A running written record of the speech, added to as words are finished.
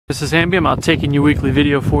This is Hamby. I'm out taking your weekly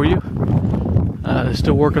video for you. They're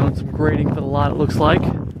still working on some grading for the lot, it looks like.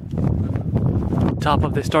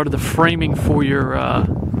 They started the framing for your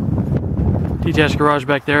detached garage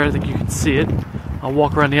back there. I think you can see it. I'll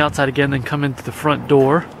walk around the outside again, then come into the front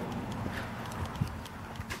door.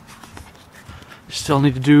 Still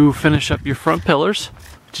need to finish up your front pillars,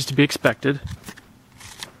 which is to be expected.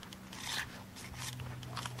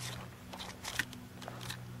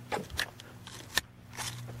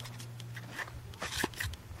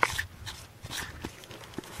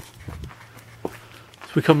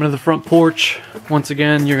 As we come into the front porch, once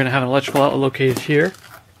again, you're going to have an electrical outlet located here.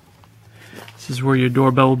 This is where your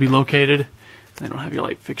doorbell will be located. They don't have your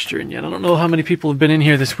light fixture in yet. I don't know how many people have been in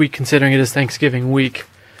here this week, considering it is Thanksgiving week.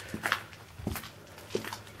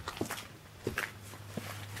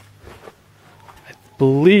 I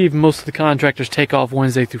believe most of the contractors take off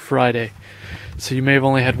Wednesday through Friday. So you may have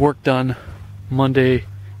only had work done Monday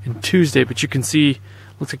and Tuesday, but you can see,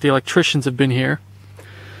 looks like the electricians have been here.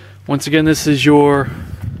 Once again, this is your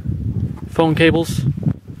phone cables,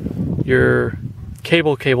 your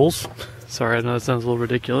cables. Sorry, I know that sounds a little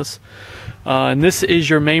ridiculous. And this is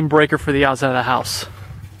your main breaker for the outside of the house.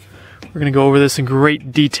 We're going to go over this in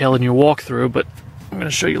great detail in your walkthrough, but I'm going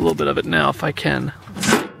to show you a little bit of it now if I can.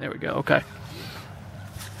 There we go, okay.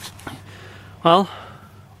 Well,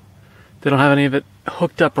 they don't have any of it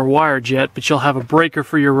hooked up or wired yet, but you'll have a breaker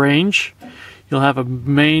for your range. You'll have a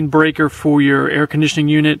main breaker for your air conditioning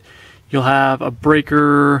unit. You'll have a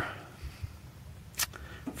breaker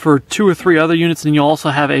for 2 or 3 other units, and you'll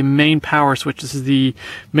also have a main power switch. This is the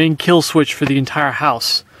main kill switch for the entire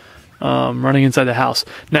house, running inside the house.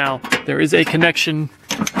 Now, there is a connection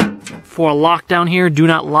for a lock down here. Do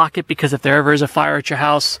not lock it, because if there ever is a fire at your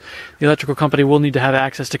house, the electrical company will need to have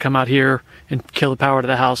access to come out here and kill the power to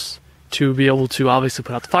the house to be able to obviously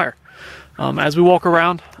put out the fire. As we walk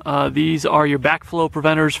around, these are your backflow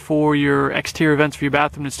preventers for your exterior vents for your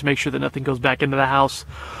bathroom. It's to make sure that nothing goes back into the house,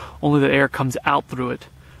 only the air comes out through it.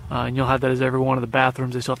 And you'll have that as every one of the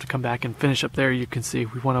bathrooms. They still have to come back and finish up there. You can see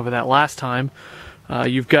we went over that last time.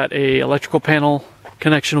 You've got a electrical panel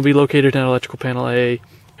connection will be located in an electrical panel, a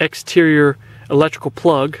exterior electrical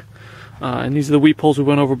plug. And these are the weep holes we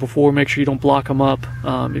went over before. Make sure you don't block them up.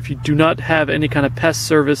 If you do not have any kind of pest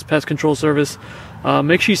control service,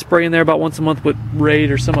 make sure you spray in there about once a month with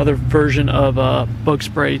Raid or some other version of bug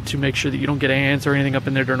spray to make sure that you don't get ants or anything up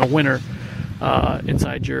in there during the winter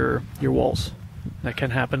inside your walls. That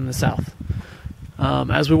can happen in the south.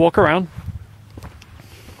 As we walk around,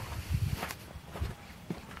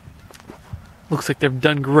 looks like they've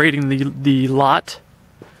done grading the lot.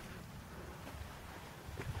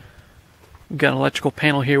 We've got an electrical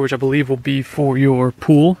panel here, which I believe will be for your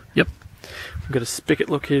pool. Yep. We've got a spigot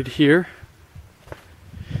located here.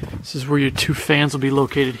 This is where your 2 fans will be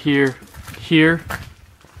located here.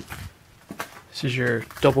 This is your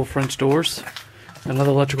double French doors.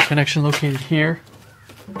 Another electrical connection located here.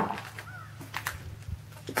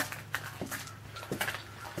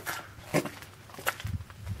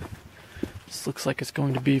 This looks like it's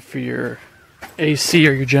going to be for your AC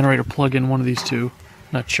or your generator plug-in, one of these two.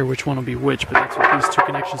 Not sure which one will be which, but that's what these 2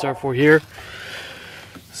 connections are for here.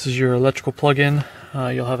 This is your electrical plug-in.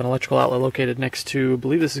 You'll have an electrical outlet located next to, I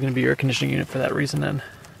believe this is going to be your air conditioning unit for that reason then.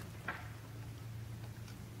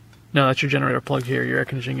 No, that's your generator plug here. Your air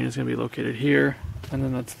conditioning unit is going to be located here. And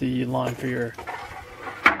then that's the line for your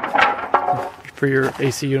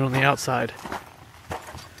AC unit on the outside.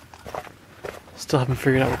 Still haven't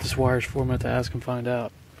figured out what this wire is for. I'm going to have to ask and find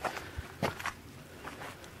out.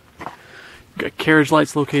 Got carriage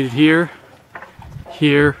lights located here,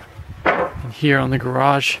 here, and here on the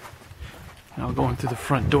garage. Now going through the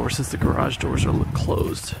front door since the garage doors are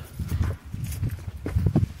closed.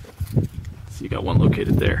 So you got one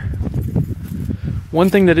located there. One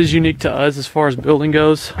thing that is unique to us as far as building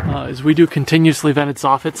goes is we do continuously vented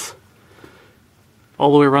soffits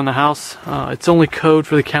all the way around the house. It's only code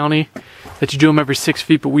for the county that you do them every 6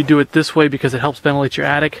 feet, but we do it this way because it helps ventilate your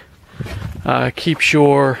attic, keeps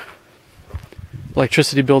your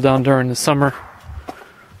electricity bill down during the summer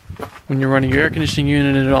when you're running your air conditioning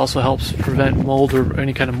unit, and it also helps prevent mold or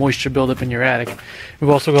any kind of moisture buildup in your attic. We've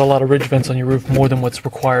also got a lot of ridge vents on your roof, more than what's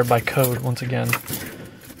required by code, once again.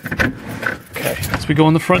 Okay, as we go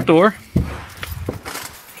in the front door,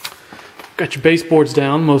 got your baseboards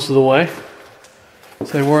down most of the way. So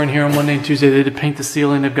they were in here on Monday and Tuesday. They did paint the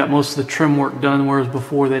ceiling. They've got most of the trim work done, whereas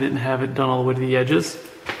before they didn't have it done all the way to the edges.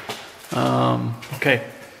 Okay.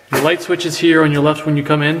 Your light switch is here on your left when you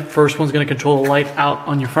come in. First one's going to control the light out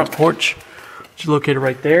on your front porch, which is located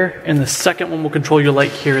right there. And the second one will control your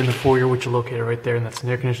light here in the foyer, which is located right there. And that's an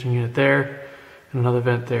air conditioning unit there. and another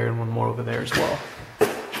vent there, and one more over there as well.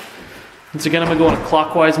 Once again, I'm going to go in a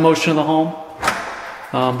clockwise motion of the home.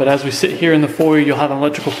 But as we sit here in the foyer, you'll have an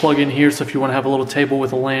electrical plug in here, so if you want to have a little table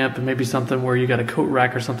with a lamp and maybe something where you got a coat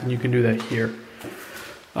rack or something, you can do that here.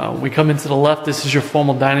 When we come into the left, this is your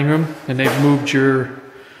formal dining room, and they've moved your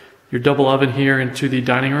double oven here into the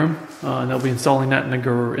dining room, and they'll be installing that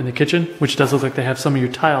in the kitchen, which does look like they have some of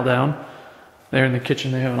your tile down there in the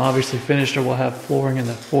kitchen. They haven't obviously finished, or we'll have flooring in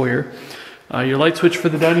the foyer. Your light switch for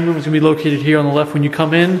the dining room is going to be located here on the left when you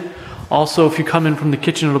come in. Also, if you come in from the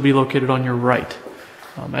kitchen, it'll be located on your right.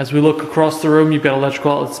 As we look across the room, you've got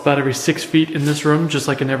electrical outlets about every 6 feet in this room, just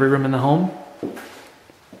like in every room in the home.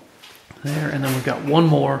 There, and then we've got one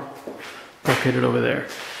more located over there.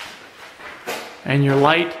 And your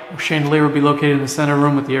light chandelier will be located in the center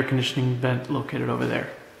room with the air conditioning vent located over there.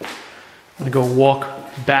 I'm going to go walk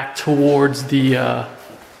back towards the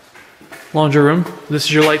laundry room. This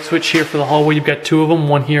is your light switch here for the hallway. You've got two of them,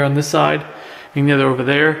 one here on this side and the other over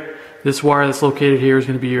there. This wire that's located here is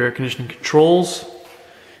going to be your air conditioning controls.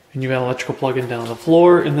 And you've got an electrical plug-in down on the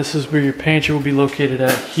floor. And this is where your pantry will be located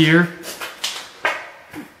at here.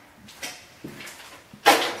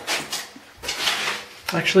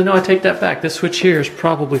 Actually, no, I take that back. This switch here is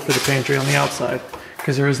probably for the pantry on the outside,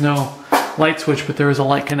 because there is no light switch, but there is a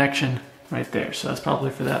light connection right there. So that's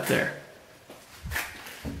probably for that there.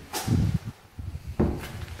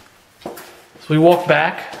 So we walk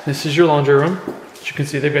back. This is your laundry room. As you can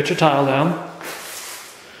see, they've got your tile down.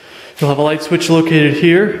 You'll have a light switch located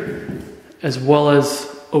here, as well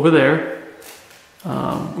as over there.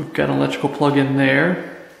 We've got an electrical plug-in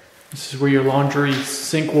there. This is where your laundry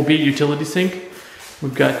sink will be, utility sink.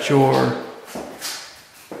 We've got your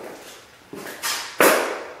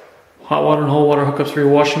hot water and cold water hookups for your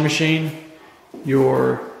washing machine,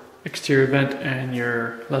 your exterior vent, and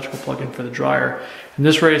your electrical plug-in for the dryer. In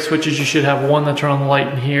this array of switches, you should have one that turn on the light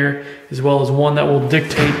in here, as well as one that will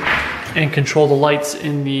dictate and control the lights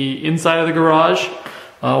in the inside of the garage,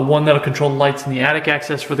 one that'll control the lights in the attic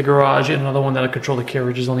access for the garage, and another one that'll control the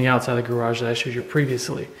carriages on the outside of the garage that I showed you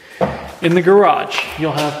previously. In the garage,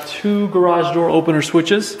 you'll have two garage door opener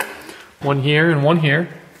switches, one here and one here.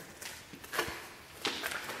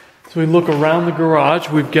 So we look around the garage.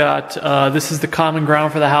 We've got, this is the common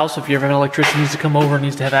ground for the house. If you ever have an electrician who needs to come over and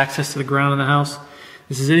needs to have access to the ground in the house,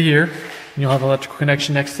 this is it here. And you'll have an electrical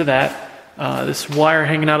connection next to that. This wire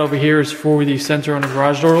hanging out over here is for the sensor on the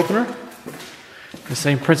garage door opener. The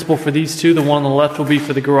same principle for these two. The one on the left will be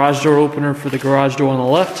for the garage door opener for the garage door on the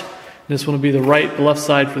left. This one will be the left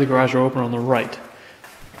side for the garage door opener on the right.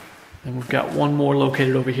 And we've got one more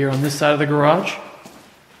located over here on this side of the garage.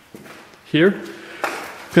 Here.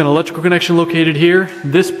 We've got an electrical connection located here.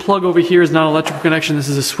 This plug over here is not an electrical connection. This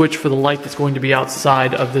is a switch for the light that's going to be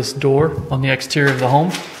outside of this door on the exterior of the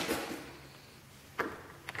home.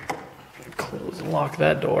 Close and lock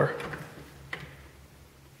that door.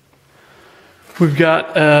 We've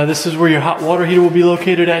got, this is where your hot water heater will be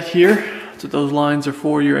located at here. So those lines are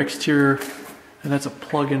for your exterior, and that's a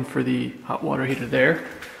plug-in for the hot water heater there.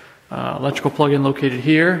 Electrical plug-in located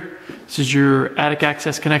here. This is your attic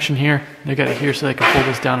access connection here. They got it here so they can pull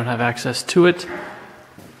this down and have access to it.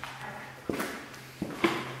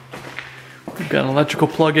 We've got an electrical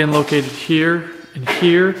plug-in located here and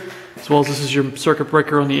here, as well as this is your circuit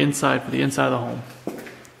breaker on the inside for the inside of the home.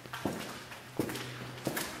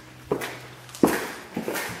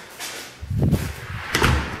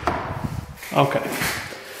 Okay,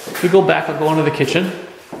 if we go back, I'll go into the kitchen.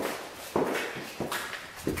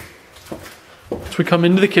 As we come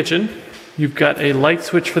into the kitchen, you've got a light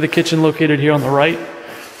switch for the kitchen located here on the right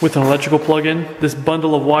with an electrical plug-in. This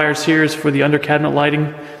bundle of wires here is for the under cabinet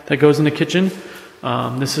lighting that goes in the kitchen.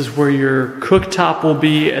 This is where your cooktop will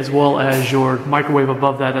be, as well as your microwave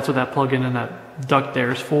above that. That's what that plug-in and that duct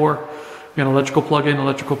there is for. We've got an electrical plug-in,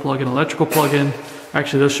 electrical plug-in, electrical plug-in.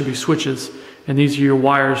 Actually, those should be switches. And these are your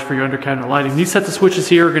wires for your under cabinet lighting. These sets of switches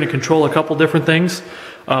here are going to control a couple different things.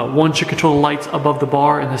 One should control the lights above the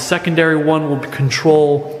bar, and the secondary one will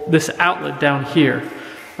control this outlet down here.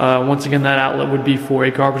 Once again, that outlet would be for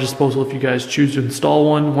a garbage disposal if you guys choose to install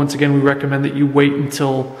one. Once again, we recommend that you wait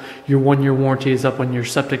until your 1-year warranty is up on your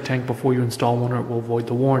septic tank before you install one, or it will void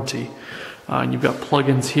the warranty. And you've got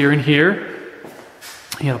plugins here and here.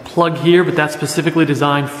 You got a plug here, but that's specifically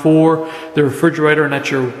designed for the refrigerator, and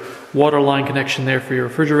that's your water line connection there for your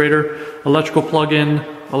refrigerator. Electrical plug-in,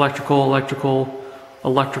 electrical,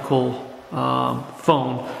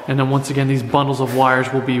 phone, and then once again these bundles of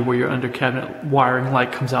wires will be where your under cabinet wiring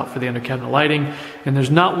light comes out for the under cabinet lighting. And there's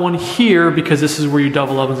not one here because this is where your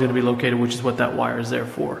double oven is going to be located, which is what that wire is there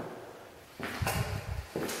for.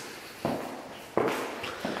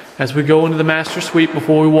 As we go into the master suite,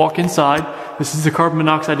 before we walk inside, this is the carbon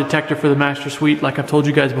monoxide detector for the master suite. Like I've told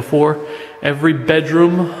you guys before, every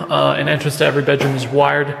bedroom, an entrance to every bedroom is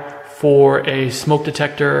wired for a smoke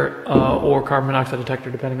detector or carbon monoxide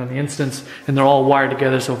detector, depending on the instance, and they're all wired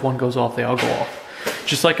together, so if one goes off, they all go off.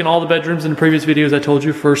 Just like in all the bedrooms in the previous videos I told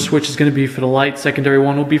you, first switch is going to be for the light, secondary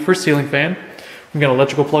one will be for ceiling fan. We've got an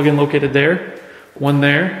electrical plug-in located there, one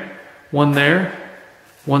there, one there,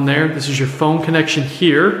 one there. This is your phone connection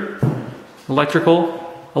here.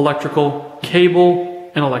 Electrical, electrical,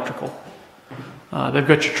 cable, and electrical. They've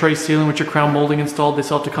got your tray ceiling with your crown molding installed. They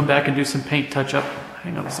still have to come back and do some paint touch-up.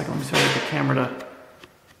 Hang on a second, let me see if I get the camera to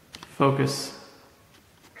focus.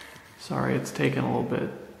 Sorry, it's taking a little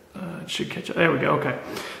bit. It should catch up. There we go, okay.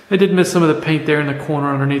 They did miss some of the paint there in the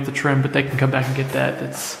corner underneath the trim, but they can come back and get that.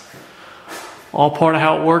 It's all part of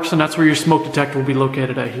how it works, and that's where your smoke detector will be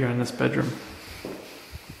located at here in this bedroom.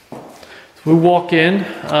 So we walk in,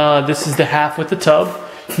 this is the half with the tub.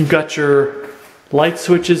 You've got your light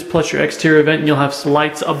switches plus your exterior vent, and you'll have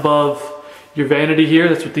lights above your vanity here.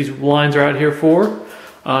 That's what these lines are out here for.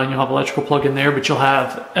 And you'll have electrical plug in there, but you'll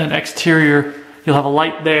have an exterior, you'll have a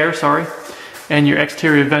light there, sorry, and your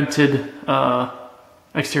exterior vented,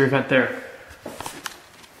 exterior vent there.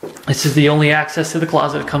 This is the only access to the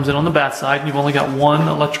closet that comes in on the bath side. You've only got one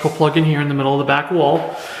electrical plug in here in the middle of the back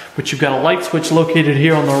wall, but you've got a light switch located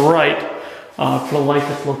here on the right for the light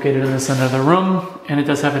that's located in the center of the room, and it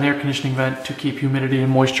does have an air conditioning vent to keep humidity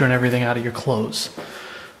and moisture and everything out of your clothes.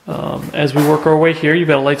 As we work our way here, you've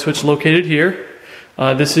got a light switch located here.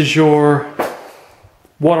 This is your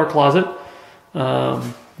water closet,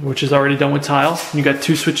 which is already done with tile. You've got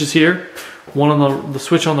two switches here. One on the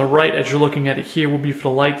switch on the right, as you're looking at it here, will be for the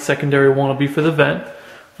light. Secondary one will be for the vent.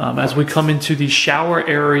 As we come into the shower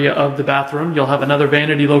area of the bathroom, you'll have another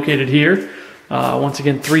vanity located here. Once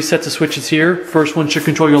again, 3 sets of switches here. First one should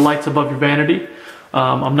control your lights above your vanity.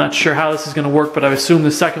 I'm not sure how this is going to work, but I assume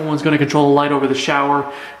the second one's going to control the light over the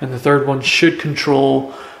shower, and the third one should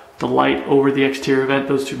control the light over the exterior vent.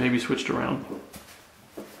 Those two may be switched around.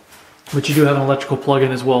 But you do have an electrical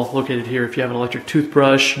plug-in as well located here. If you have an electric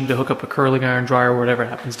toothbrush, you need to hook up a curling iron, dryer, whatever it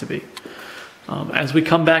happens to be. As we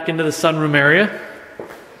come back into the sunroom area,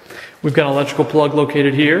 we've got an electrical plug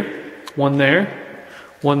located here, one there,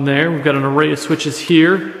 one there. We've got an array of switches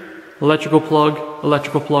here, electrical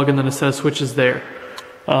plug, and then a set of switches there.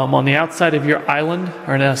 On the outside of your island,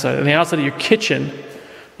 or on the outside of your kitchen,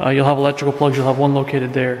 you'll have electrical plugs. You'll have one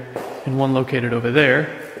located there and one located over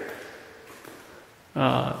there.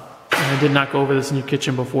 And I did not go over this in your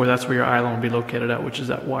kitchen before. That's where your island will be located at, which is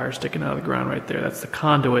that wire sticking out of the ground right there. That's the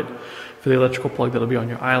conduit for the electrical plug that'll be on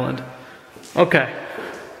your island. Okay.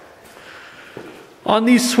 On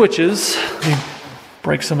these switches, let me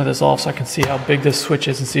break some of this off so I can see how big this switch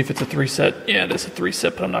is and see if it's a 3-set. Yeah, it is a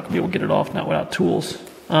 3-set, but I'm not going to be able to get it off now without tools.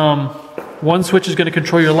 One switch is going to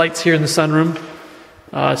control your lights here in the sunroom.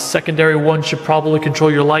 Secondary one should probably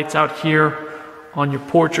control your lights out here on your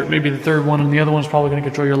porch, or maybe the third one, and the other one is probably going to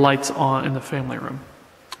control your lights on in the family room.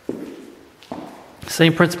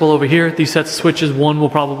 Same principle over here. These sets of switches, one will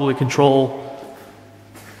probably control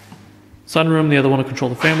sunroom, the other one will control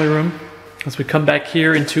the family room. As we come back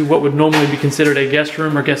here into what would normally be considered a guest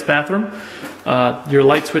room or guest bathroom, your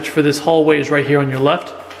light switch for this hallway is right here on your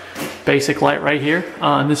left. Basic light right here.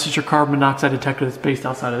 And this is your carbon monoxide detector that's based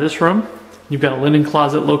outside of this room. You've got a linen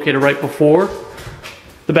closet located right before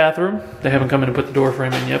the bathroom. They haven't come in and put the door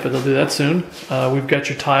frame in yet, but they'll do that soon. We've got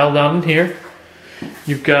your tile down in here.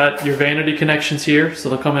 You've got your vanity connections here, so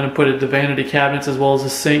they'll come in and put the vanity cabinets as well as a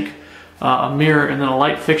sink, a mirror, and then a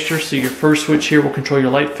light fixture. So your first switch here will control your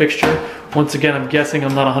light fixture. Once again, I'm guessing,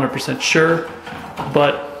 I'm not 100% sure,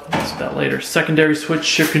 but I'll see that later. Secondary switch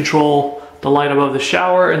should control the light above the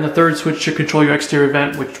shower, and the third switch should control your exterior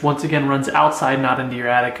vent, which once again runs outside, not into your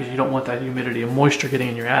attic, because you don't want that humidity and moisture getting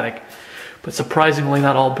in your attic. But surprisingly,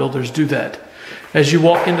 not all builders do that. As you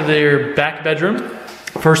walk into their back bedroom,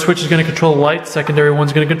 first switch is going to control the light, secondary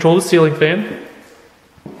one's going to control the ceiling fan.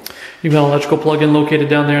 You've got an electrical plug-in located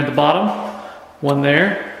down there at the bottom. One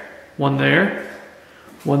there, one there,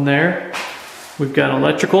 one there. We've got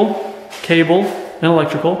electrical, cable, and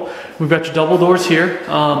electrical. We've got your double doors here.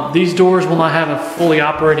 These doors will not have a fully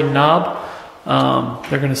operating knob.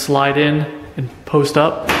 They're going to slide in and post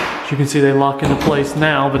up. You can see they lock into place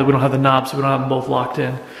now, but we don't have the knobs, so we don't have them both locked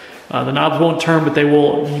in. The knobs won't turn, but they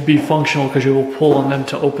will be functional because you will pull on them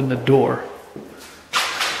to open the door.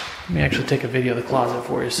 Let me actually take a video of the closet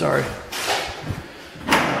for you, sorry.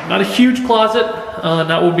 Not a huge closet,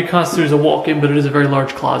 not what would be constituted as a walk-in, but it is a very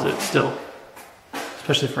large closet still,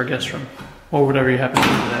 especially for a guest room, or whatever you happen to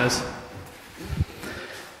use it as.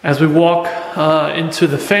 As we walk into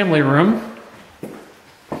the family room.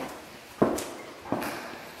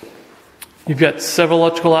 You've got several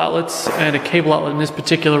electrical outlets and a cable outlet in this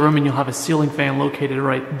particular room, and you'll have a ceiling fan located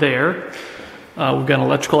right there. We've got an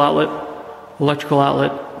electrical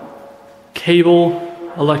outlet,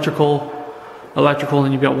 cable, electrical,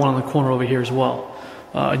 and you've got one on the corner over here as well.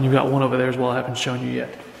 And you've got one over there as well I haven't shown you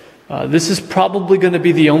yet. This is probably going to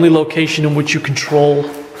be the only location in which you control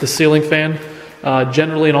the ceiling fan.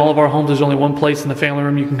 Generally in all of our homes there's only one place in the family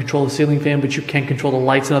room you can control the ceiling fan, but you can't control the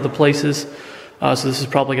lights in other places. So this is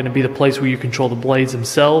probably going to be the place where you control the blades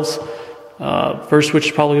themselves. First switch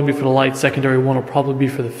is probably going to be for the light, secondary one will probably be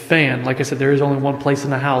for the fan. Like I said, there is only one place in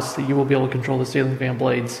the house that you will be able to control the ceiling fan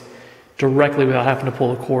blades directly without having to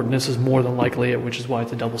pull the cord, and this is more than likely it, which is why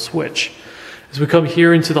it's a double switch. As we come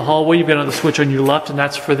here into the hallway, you've got another switch on your left, and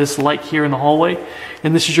that's for this light here in the hallway.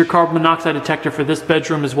 And this is your carbon monoxide detector for this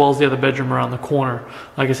bedroom as well as the other bedroom around the corner.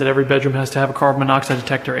 Like I said, every bedroom has to have a carbon monoxide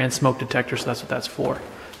detector and smoke detector, so that's what that's for.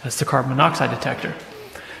 That's the carbon monoxide detector.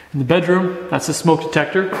 In the bedroom, that's the smoke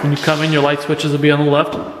detector. When you come in, your light switches will be on the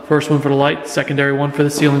left. First one for the light, secondary one for the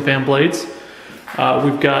ceiling fan blades.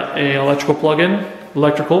 We've got an electrical plug-in,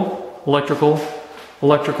 electrical,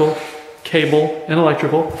 cable, and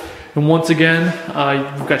electrical. And once again,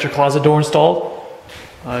 you've got your closet door installed.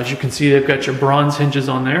 As you can see, they've got your bronze hinges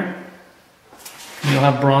on there. You'll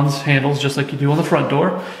have bronze handles just like you do on the front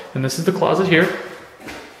door. And this is the closet here.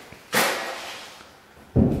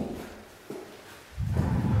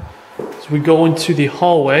 We go into the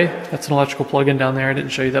hallway. That's an electrical plug-in down there. I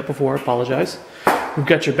didn't show you that before, I apologize. We've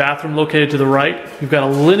got your bathroom located to the right. You've got a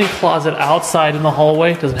linen closet outside in the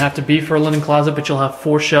hallway. It doesn't have to be for a linen closet, but you'll have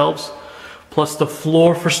 4 shelves, plus the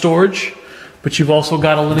floor for storage. But you've also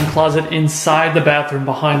got a linen closet inside the bathroom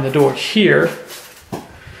behind the door here.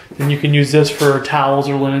 And you can use this for towels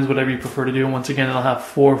or linens, whatever you prefer to do. And once again, it'll have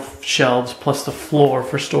 4 shelves plus the floor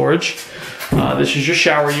for storage. This is your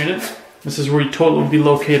shower unit. This is where your toilet will be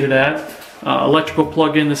located at. Electrical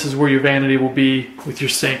plug-in, this is where your vanity will be with your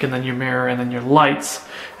sink and then your mirror and then your lights.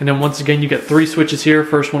 And then once again, you get 3 switches here.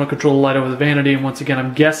 First one will control the light over the vanity, and once again,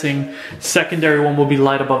 I'm guessing secondary one will be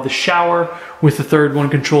light above the shower, with the third one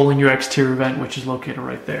controlling your exterior vent, which is located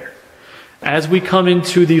right there. As we come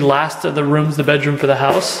into the last of the rooms, the bedroom for the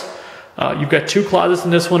house, you've got 2 closets in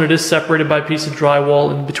this one. It is separated by a piece of drywall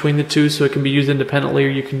in between the 2, so it can be used independently, or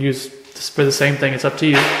you can use this for the same thing. It's up to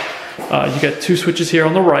you. You got 2 switches here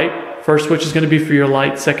on the right. First switch is going to be for your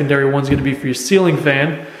light. Secondary one's going to be for your ceiling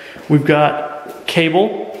fan. We've got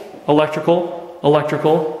cable, electrical, and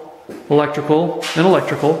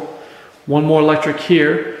electrical. One more electric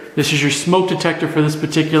here. This is your smoke detector for this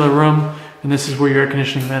particular room, and this is where your air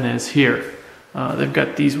conditioning vent is here. They've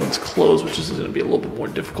got these ones closed, which is going to be a little bit more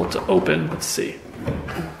difficult to open. Let's see.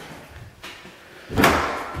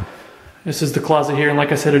 This is the closet here, and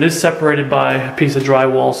like I said, it is separated by a piece of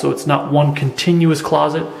drywall, so it's not one continuous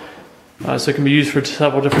closet. So it can be used for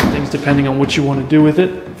several different things depending on what you want to do with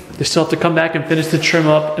it. They still have to come back and finish the trim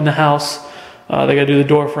up in the house. They got to do the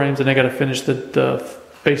door frames, and they got to finish the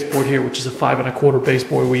baseboard here, which is a 5 1/4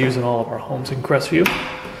 baseboard we use in all of our homes in Crestview.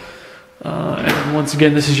 And once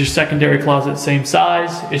again, this is your secondary closet, same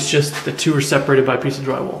size. It's just the 2 are separated by a piece of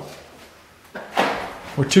drywall.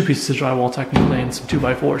 Or 2 pieces of drywall technically, and some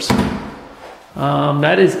 2x4s.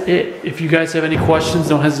 That is it. If you guys have any questions,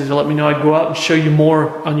 don't hesitate to let me know. I'd go out and show you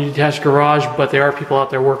more on your detached garage, but there are people out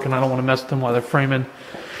there working. I don't want to mess with them while they're framing.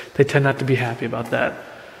 They tend not to be happy about that.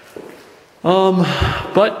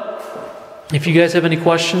 But if you guys have any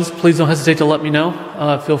questions, please don't hesitate to let me know.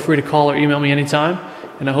 Feel free to call or email me anytime.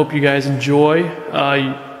 And I hope you guys enjoy.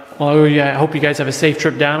 I hope you guys have a safe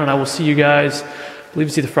trip down, and I will see you guys, I believe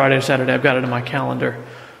it's either Friday or Saturday. I've got it in my calendar.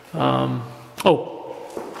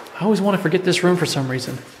 I always want to forget this room for some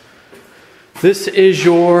reason. This is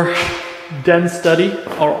your den study,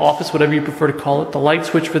 or office, whatever you prefer to call it. The light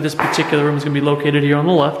switch for this particular room is going to be located here on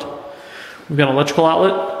the left. We've got an electrical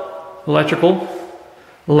outlet, electrical,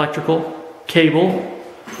 cable,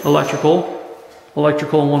 electrical,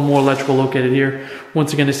 and one more electrical located here.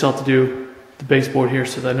 Once again, they still have to do the baseboard here,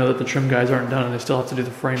 so that I know that the trim guys aren't done, and they still have to do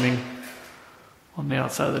the framing on the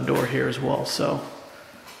outside of the door here as well. So,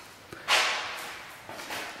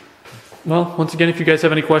 well, once again, if you guys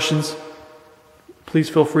have any questions, please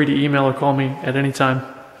feel free to email or call me at any time.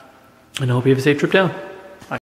 And I hope you have a safe trip down.